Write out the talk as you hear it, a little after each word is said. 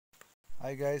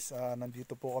Hi guys,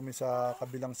 nandito po kami sa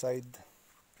kabilang side.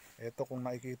 Ito kung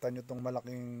nakikita nyo itong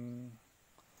malaking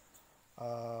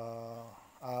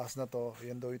ahas na to,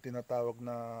 yan daw yung tinatawag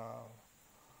na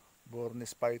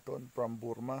Burmese Python from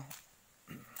Burma.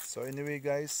 So anyway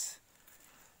guys,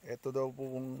 ito daw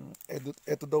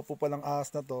po palang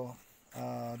ahas na to,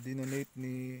 dinonate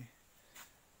ni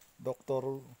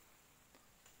Dr.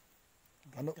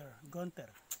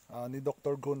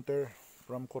 Dr. Gunter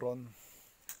from Coron.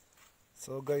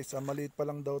 So guys, maliit pa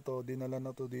lang daw to, dinala na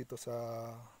to dito sa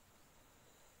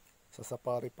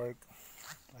Safari Park.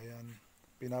 Ayan,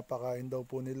 pinapakain daw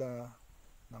po nila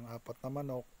ng 4 na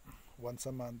manok once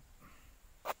a month.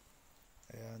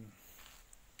 Ayan,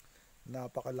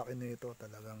 napakalaki nito,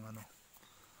 talagang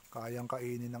kayang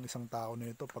kainin ng isang tao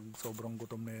nito pag sobrang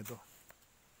gutom nito.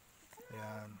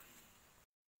 Ayan.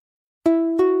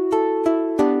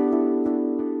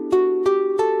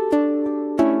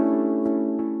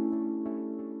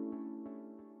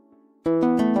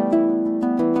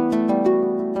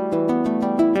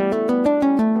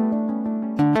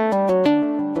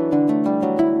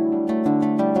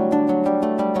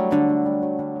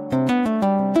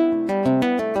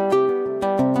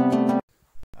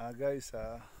 Guys,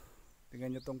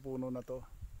 tingnan nyo tong puno na to,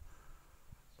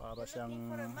 para siyang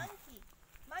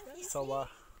sawa.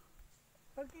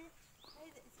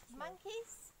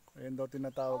 Monkeys? Ayun daw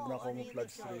tinatawag na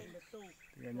camouflage tree.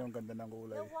 Tingnan nyo ang ganda ng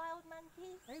kulay.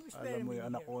 Alam mo yung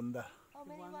anaconda.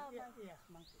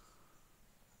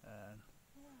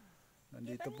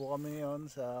 Nandito po kami ngayon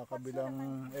sa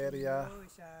kabilang area.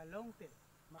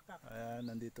 Ayan,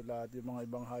 nandito lahat yung mga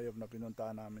ibang hayop na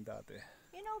pinuntahan namin dati.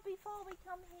 You know, before we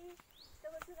come here,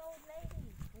 there was an old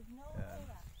lady with no hair.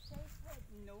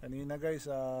 Kanina guys,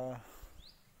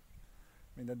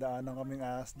 may nadaanan kaming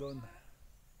ahas doon.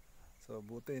 So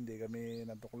buti hindi kami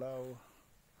natuklaw.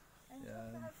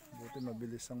 Yan, buti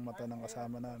mabilis ang mata ng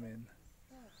kasama namin.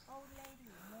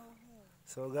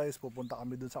 So guys, pupunta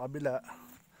kami doon sa kabila.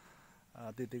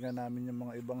 Titingnan namin yung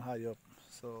mga ibang hayop.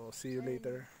 So see you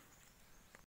later.